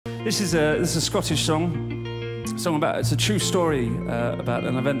This is a Scottish song about, it's a true story about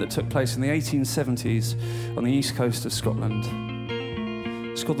an event that took place in the 1870s on the east coast of Scotland.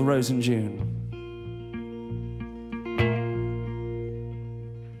 It's called the Rose in June.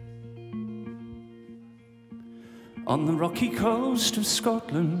 On the rocky coast of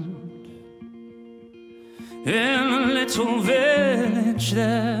Scotland, in a little village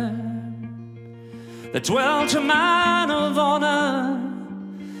there dwelt a man of honour,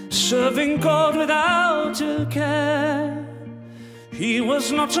 serving God without a care. He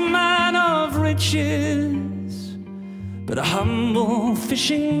was not a man of riches, but a humble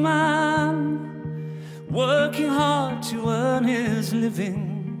fishing man, working hard to earn his living.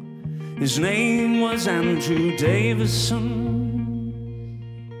 His name was Andrew Davison.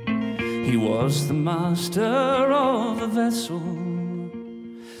 He was the master of a vessel,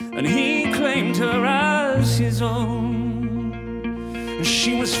 and he claimed her as his own.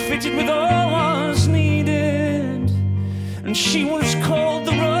 She was fitted with all was needed, and she was called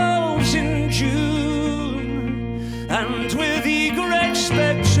the Rose in June. And with eager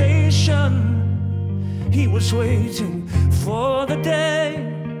expectation, he was waiting for the day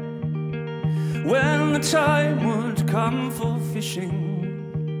when the time would come for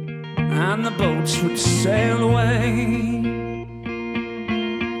fishing, and the boats would sail away.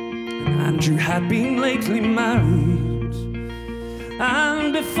 And Andrew had been lately married,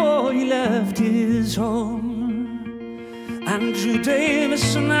 and before he left his home, Andrew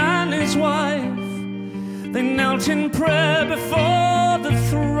Davison and his wife, they knelt in prayer before the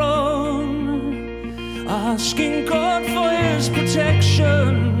throne, asking God for his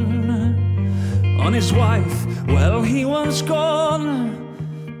protection on his wife while he was gone,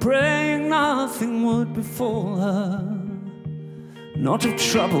 praying nothing would befall her, not of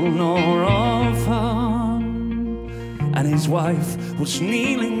trouble nor of harm. And his wife was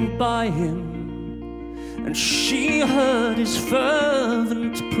kneeling by him, and she heard his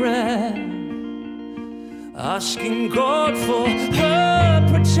fervent prayer, asking God for her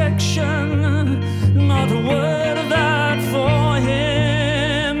protection, not a word of that for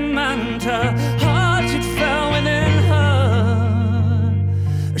him. And her heart, it fell within her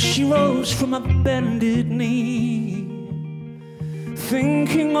as she rose from a bended knee,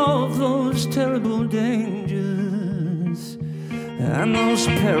 thinking of those terrible dangers and those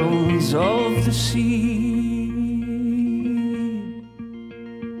perils of the sea.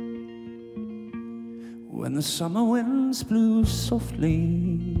 When the summer winds blew softly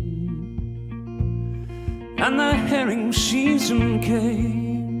and the herring season came,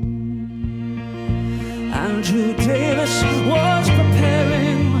 Andrew Davis was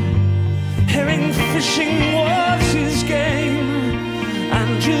preparing. Herring fishing was his game.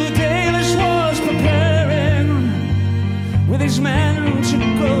 Andrew Davis was preparing with his men to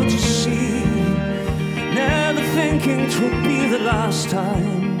go to sea, never thinking 'twould be the last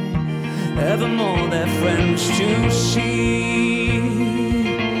time evermore their friends to see.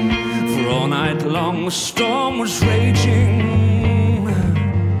 For all night long the storm was raging,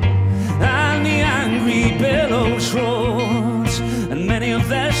 and the angry billows roared, and many a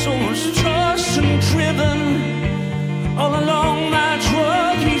vessel was tossed and driven all along that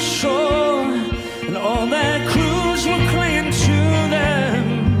rocky shore, and all their crews were clinging to them,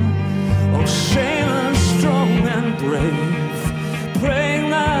 all sailors strong and brave, praying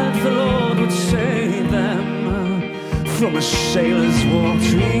that the Lord would save them from a sailor's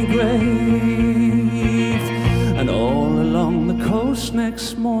watery grave. And all along the coast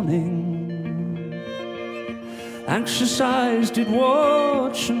next morning, anxious eyes did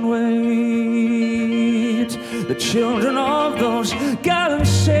watch and wait the children of those gallant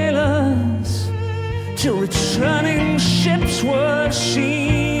sailors, till returning ships were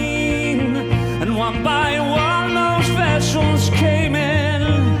seen. And one by one those vessels came in,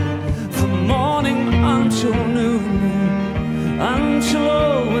 from morning until noon, until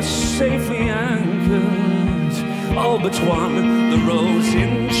all was safely anchored, all but one, the Rose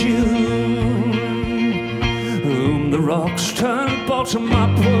in June, whom the rocks turned bottom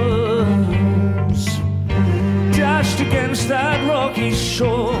upwards, dashed against that rocky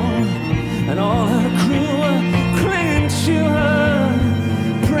shore, and all her crew were clinging to her,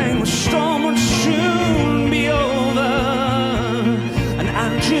 praying the storm would soon be over. And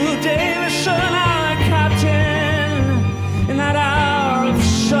Andrew Davison, our captain, in that hour of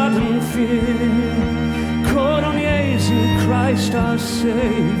sudden fear, called on Jesus Christ our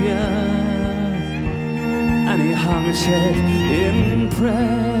Saviour, and he hung his head in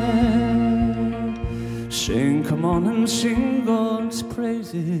prayer, saying, "Come on and sing God's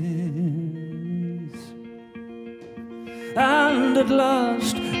praises." And at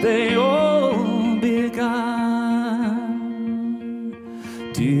last they all began.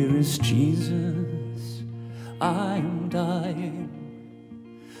 Dearest Jesus, I am dying.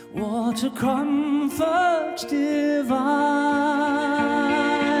 What a comfort divine.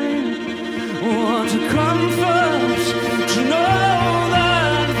 What a comfort to know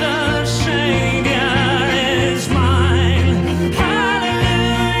that the Savior is mine.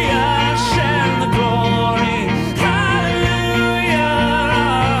 Hallelujah, send the glory. Hallelujah,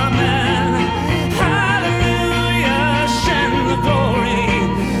 amen. Hallelujah, send the glory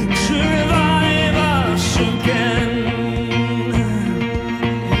to revive us again.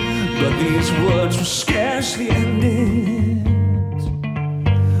 But these words were scarcely ended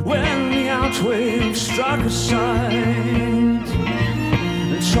when the outwave struck a side and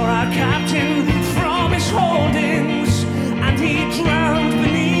tore our captain from his holdings, and he drowned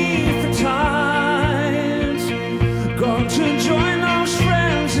beneath the tides. Gone to join those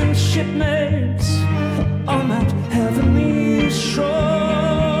friends and shipmates on that heavenly shore,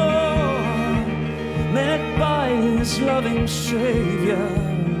 met by his loving Savior,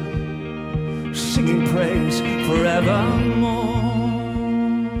 singing praise forevermore.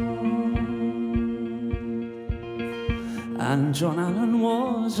 And John Allen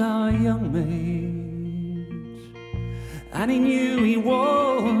was our young mate, and he knew he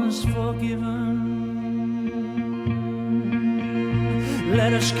was forgiven.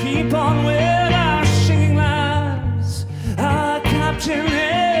 Let us keep on with our singing, lads. Our captain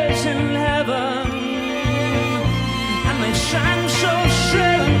is in heaven. And they sang so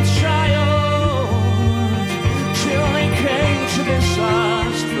shrill and child till they came to this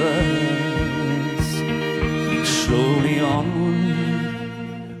last verse. Slowly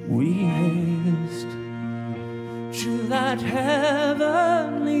onward we haste to that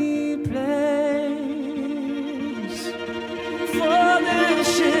heavenly place. For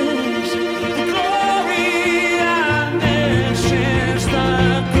this is the glory and this is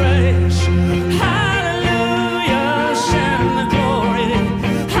the grace. Hallelujah, send the glory.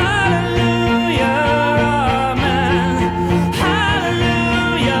 Hallelujah, amen.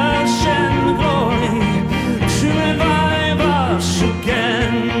 Hallelujah, send the glory to revive us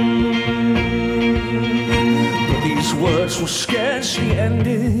again. But these words were scarcely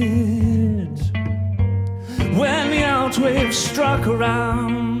ended when the outwave struck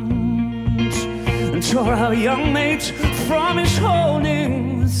around and tore our young mate from his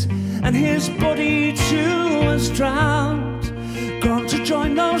holdings, and his body too was drowned. Gone to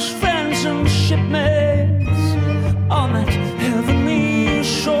join those friends and shipmates on that heavenly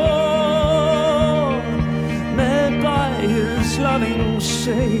shore, met by his loving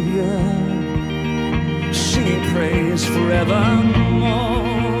Savior, singing praise forevermore.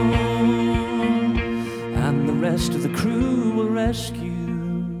 And the rest of the crew were rescued,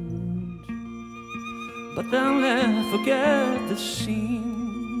 but they'll never forget the scene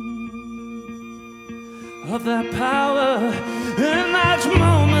of that power in that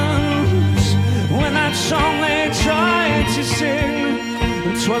moment when that song they tried to sing.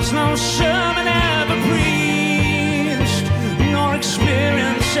 And 'twas no sermon ever preached, nor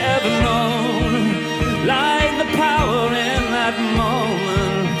experience ever known, like the power in that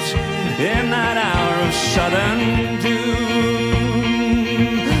moment, in that hour of sudden doom.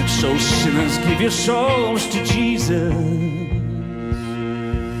 So sinners, give your souls to Jesus.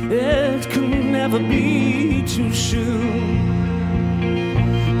 It can never be too soon.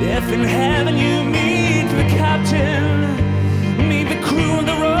 If in heaven you meet the captain, meet the crew of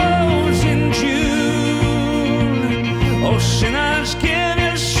the Rose in June. Oh sinners, give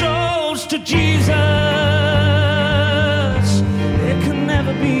your souls to Jesus. It can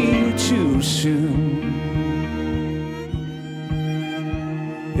never be too soon.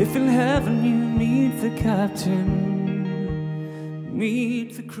 If in heaven you meet the captain,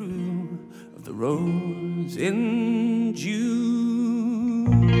 meet the crew of the Rose in June.